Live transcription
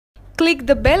Click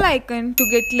the bell icon to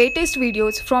get latest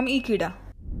videos from Ekeeda.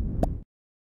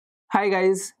 Hi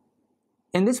guys,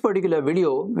 in this particular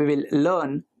video we will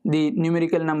learn the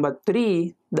numerical number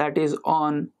 3 that is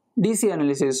on DC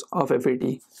analysis of FET.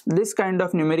 This kind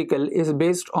of numerical is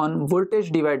based on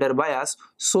voltage divider bias,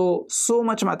 so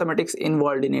much mathematics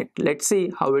involved in it. Let's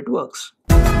see how it works.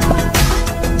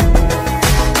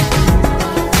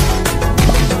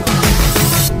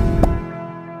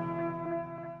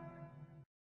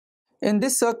 In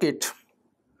this circuit,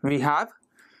 we have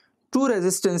two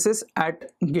resistances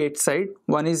at gate side.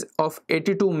 One is of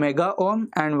 82 mega ohm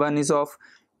and one is of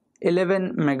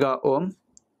 11 mega ohm.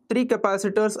 Three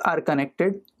capacitors are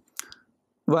connected.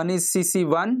 One is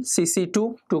CC1,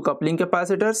 CC2, two coupling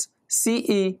capacitors.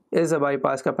 CE is a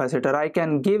bypass capacitor. I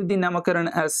can give the Namakaran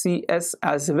as CS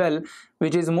as well,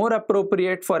 which is more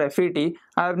appropriate for FET.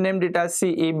 I have named it as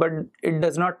CE, but it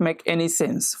does not make any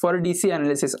sense for DC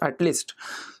analysis at least.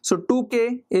 So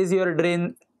 2K is your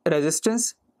drain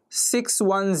resistance.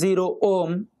 610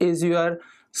 ohm is your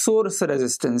source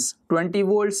resistance. 20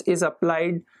 volts is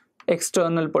applied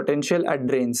external potential at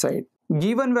drain side.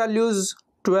 Given values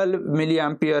 12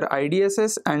 milliampere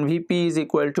IDSS and VP is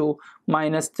equal to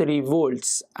 -3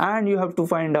 volts, and you have to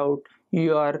find out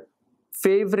your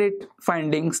favorite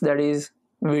findings, that is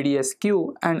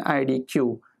VDSQ and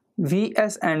IDQ.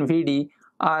 VS and VD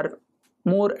are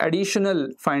more additional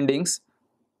findings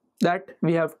that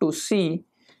we have to see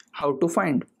how to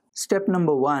find. Step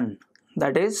number 1,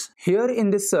 that is, here in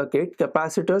this circuit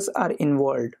capacitors are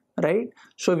involved, right?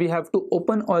 So we have to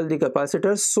open all the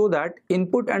capacitors so that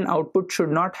input and output should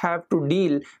not have to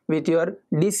deal with your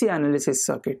DC analysis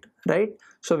circuit, right?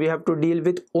 So we have to deal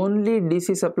with only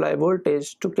DC supply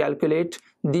voltage to calculate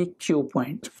the Q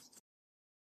point.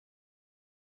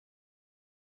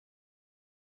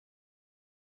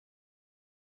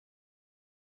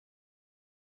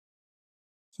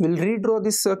 We'll redraw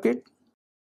this circuit.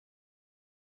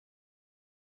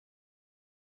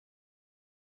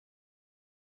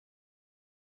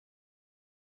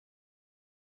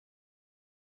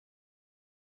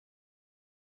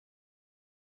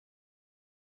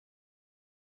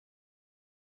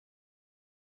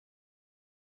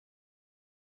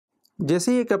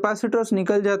 जैसे ये capacitors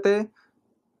निकल जाते हैं,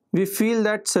 we feel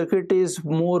that circuit is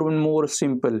more and more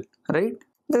simple, right?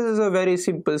 This is a very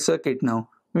simple circuit now.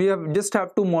 We just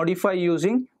have to modify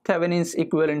using Thevenin's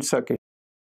equivalent circuit.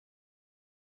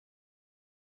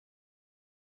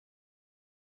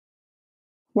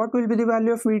 What will be the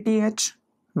value of VTH?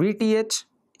 VTH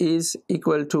is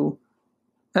equal to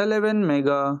 11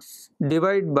 mega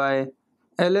divided by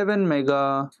 11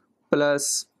 mega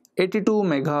plus 82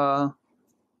 mega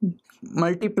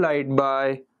multiplied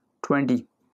by 20.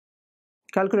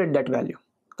 Calculate that value.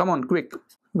 Come on, quick.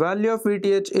 Value of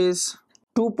VTH is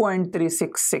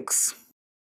 2.366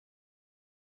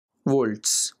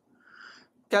 volts.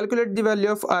 Calculate the value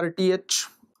of RTH.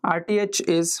 RTH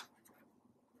is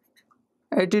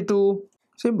 82,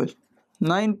 simple,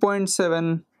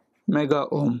 9.7 mega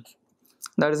ohm.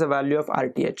 That is the value of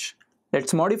RTH.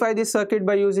 Let's modify this circuit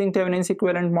by using Thevenin's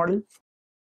equivalent model.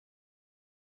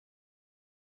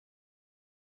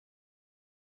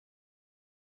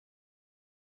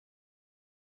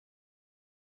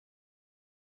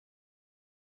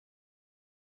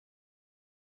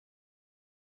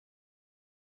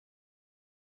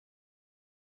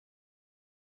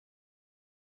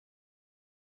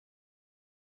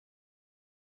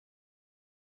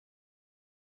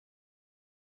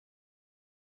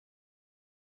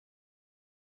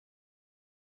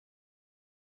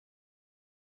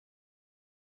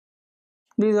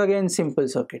 This is again simple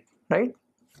circuit, right?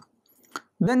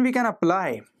 Then we can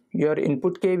apply your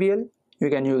input KVL. You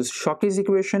can use Shocky's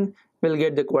equation. We'll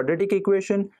get the quadratic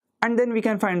equation, and then we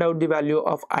can find out the value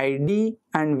of ID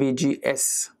and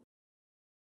VGS.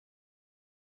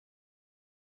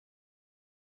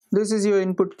 This is your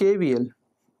input KVL.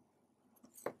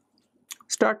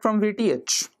 Start from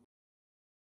VTH.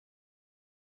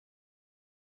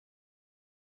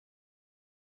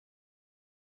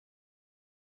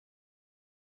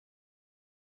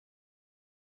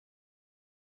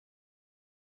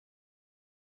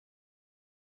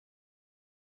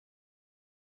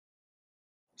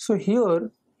 So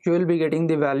here you will be getting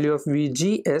the value of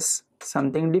VGS,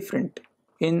 something different,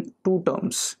 in two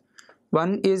terms.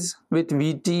 One is with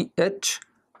VTH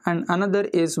and another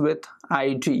is with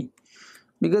IG,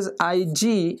 because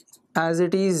IG as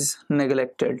it is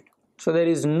neglected, so there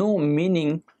is no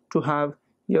meaning to have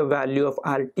your value of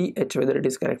RTH, whether it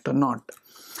is correct or not.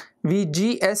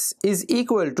 VGS is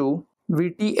equal to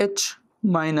VTH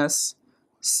minus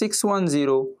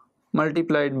 610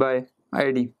 multiplied by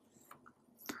ID.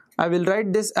 I will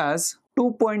write this as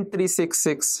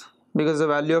 2.366 because the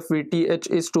value of VTH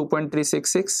is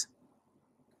 2.366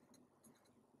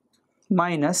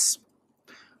 minus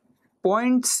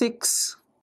 0.6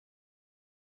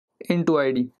 into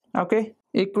ID. Okay,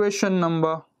 equation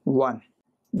number 1.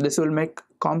 This will make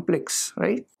complex,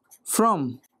 right?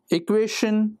 From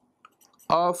equation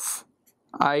of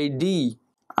ID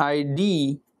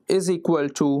is equal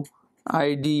to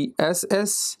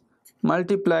IDSS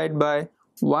multiplied by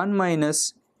 1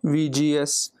 minus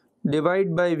VGS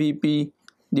divided by VP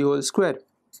the whole square.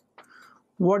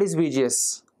 What is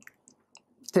VGS?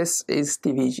 This is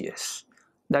the VGS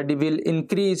that will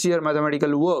increase your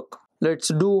mathematical work. Let's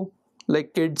do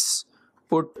like kids.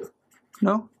 Put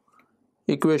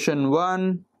equation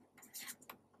 1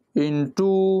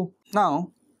 into,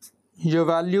 now your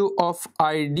value of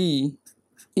ID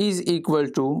is equal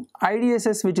to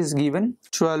IDSS, which is given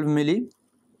 12 milli.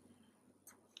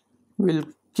 We'll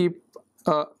keep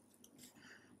a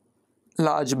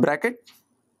large bracket,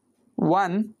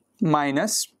 1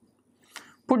 minus,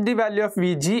 put the value of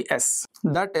VGS,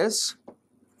 that is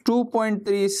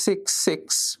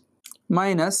 2.366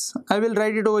 minus, I will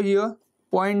write it over here,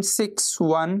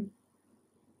 0.61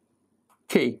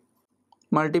 K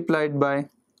multiplied by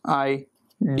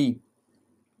ID,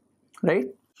 right?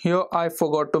 Here I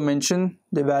forgot to mention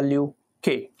the value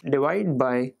K, divide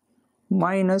by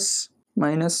minus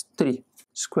 3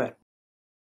 square.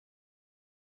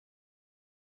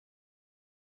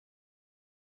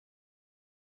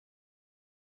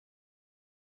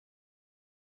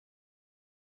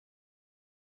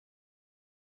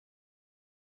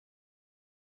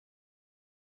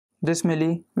 This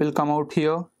milli will come out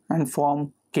here and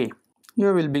form K.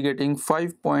 You will be getting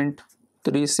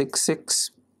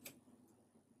 5.366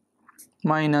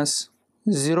 minus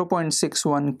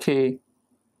 0.61 K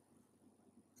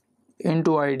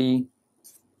into ID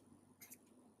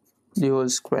the whole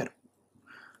square.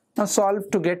 Now solve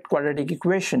to get quadratic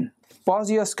equation. Pause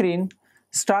your screen,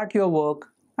 start your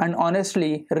work, and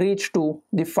honestly reach to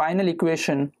the final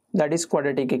equation, that is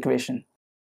quadratic equation.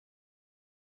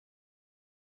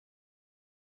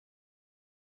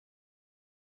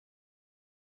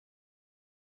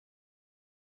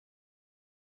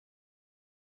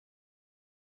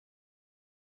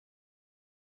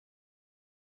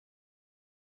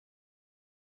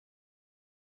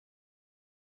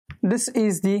 This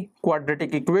is the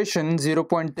quadratic equation.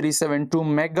 0.372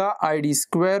 mega ID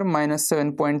square minus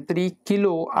 7.3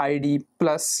 kilo ID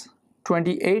plus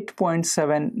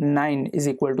 28.79 is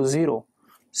equal to 0.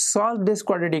 Solve this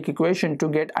quadratic equation to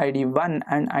get ID1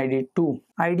 and ID2.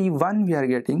 ID1 we are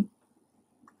getting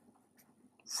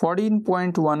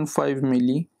 14.15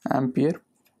 milliampere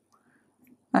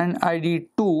and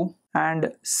ID2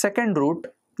 and second root,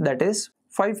 that is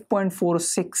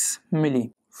 5.46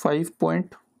 milli.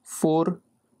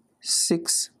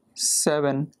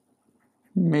 5.467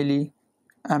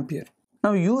 milliampere.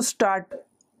 Now you start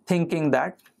thinking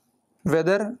that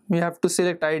whether we have to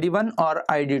select ID1 or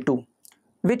ID2.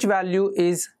 Which value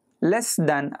is less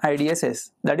than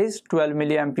IDSS, that is 12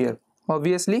 milliampere?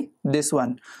 Obviously this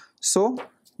one. So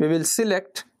we will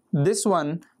select this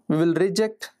one, we will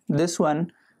reject this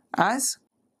one as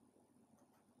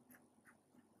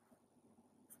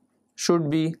should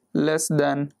be less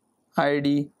than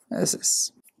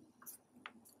IDSS,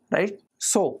 right?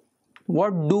 So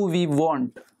what do we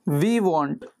want? We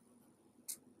want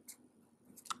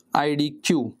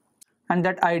IDQ, and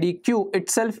that IDQ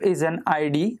itself is an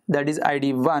ID, that is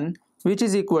ID1, which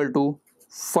is equal to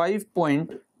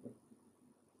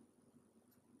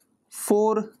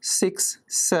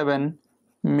 5.467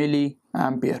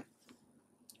 milliampere,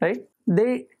 right?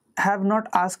 They have not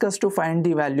asked us to find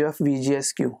the value of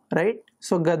VGSQ, right?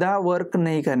 So gada work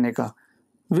nahi karne ka.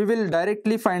 We will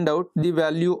directly find out the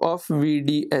value of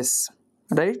VDS,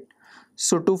 right?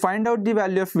 So to find out the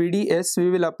value of VDS, we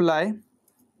will apply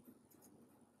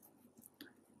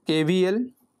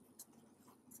KVL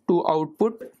to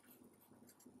output.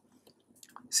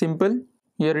 Simple.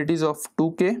 Here it is of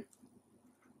 2K.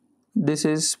 This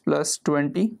is plus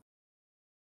 20.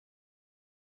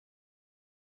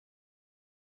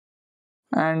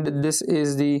 And this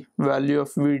is the value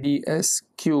of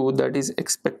VDSQ that is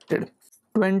expected.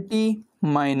 20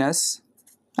 minus,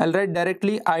 I'll write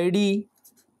directly ID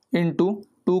into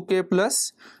 2K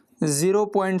plus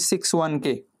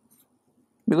 0.61K,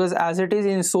 because as it is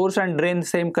in source and drain,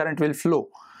 same current will flow,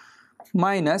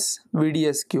 minus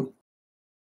VDSQ.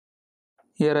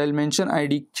 Here I'll mention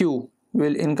IDQ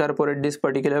will incorporate this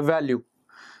particular value.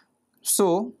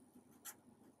 So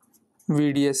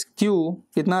VDSQ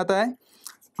कितना आता है?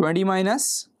 20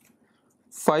 minus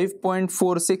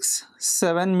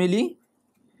 5.467 milli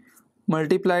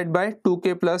multiplied by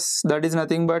 2k plus, that is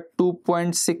nothing but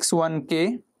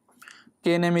 2.61k,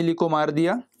 k ने मिली को मार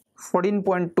दिया,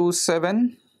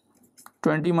 14.27,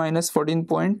 20 minus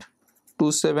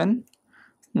 14.27,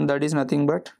 that is nothing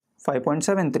but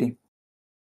 5.73.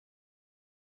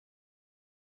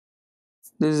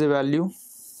 This is the value,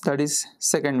 that is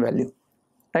second value,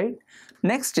 right?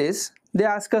 Next is they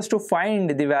ask us to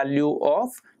find the value of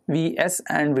Vs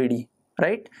and Vd,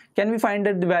 right? Can we find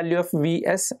out the value of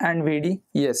Vs and Vd?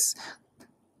 Yes.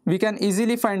 We can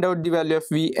easily find out the value of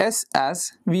Vs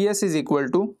as Vs is equal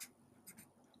to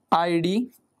Id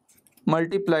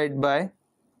multiplied by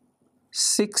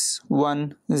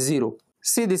 610.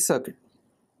 See this circuit.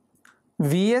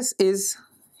 Vs is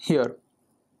here,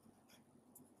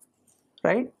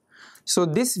 right? So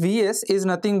this Vs is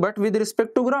nothing but with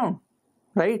respect to ground,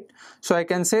 right? So I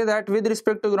can say that with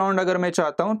respect to ground अगर मैं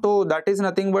चाहता हूँ तो that is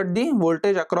nothing but the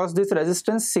voltage across this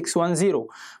resistance 610.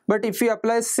 But if we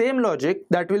apply same logic,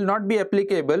 that will not be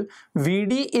applicable.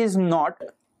 Vd is not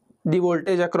the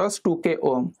voltage across 2k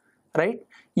ohm, right?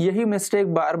 यही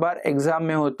mistake बार बार exam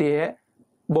में होती है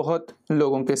बहुत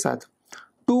लोगों के साथ.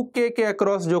 2k के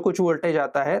across जो कुछ वोल्टेज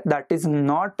आता है that is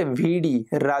not Vd,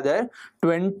 rather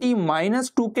 20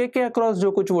 minus 2k के अक्रॉस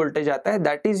जो कुछ वोल्टेज आता है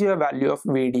that is your value of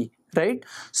Vd, right?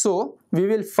 So we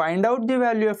will find out the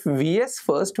value of Vs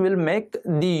first, we'll make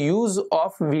the use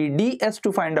of Vds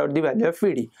to find out the value of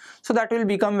Vd. So that will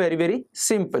become very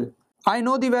simple. I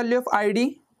know the value of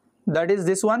Id, that is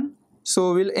this one,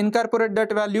 so we'll incorporate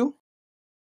that value.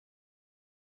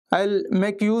 I'll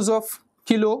make use of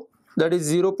kilo, that is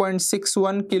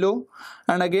 0.61 kilo,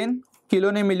 and again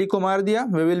kilo ने मिली को मार दिया,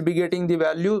 we will be getting the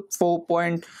value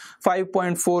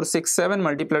 5.467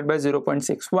 multiplied by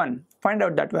 0.61. Find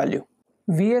out that value.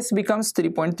 Vs becomes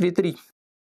 3.33.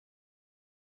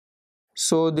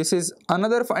 So this is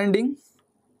another finding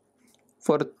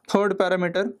for third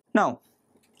parameter. Now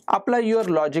apply your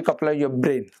logic, apply your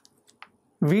brain.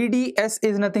 Vds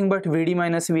is nothing but Vd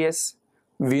minus Vs.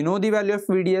 We know the value of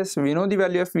Vds, we know the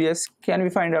value of Vs. Can we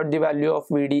find out the value of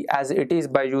Vd as it is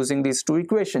by using these two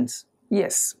equations?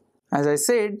 Yes. As I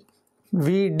said,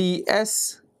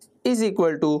 Vds is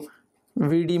equal to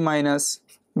Vd minus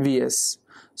Vs.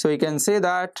 So you can say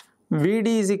that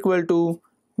Vd is equal to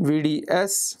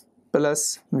Vds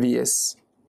plus Vs.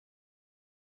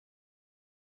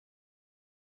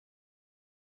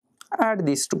 Add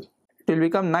these two. It will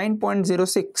become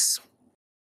 9.06.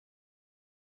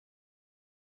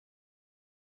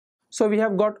 So we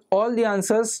have got all the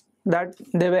answers that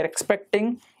they were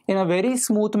expecting in a very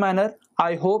smooth manner.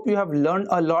 I hope you have learned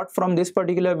a lot from this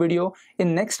particular video.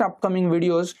 In next upcoming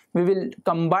videos, we will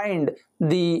combine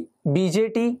the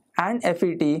BJT and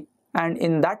FET, and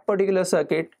in that particular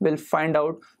circuit, we'll find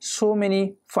out so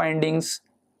many findings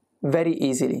very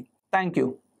easily. Thank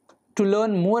you. To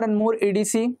learn more and more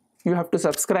EDC, you have to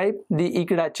subscribe the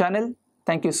Ekeeda channel.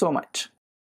 Thank you so much.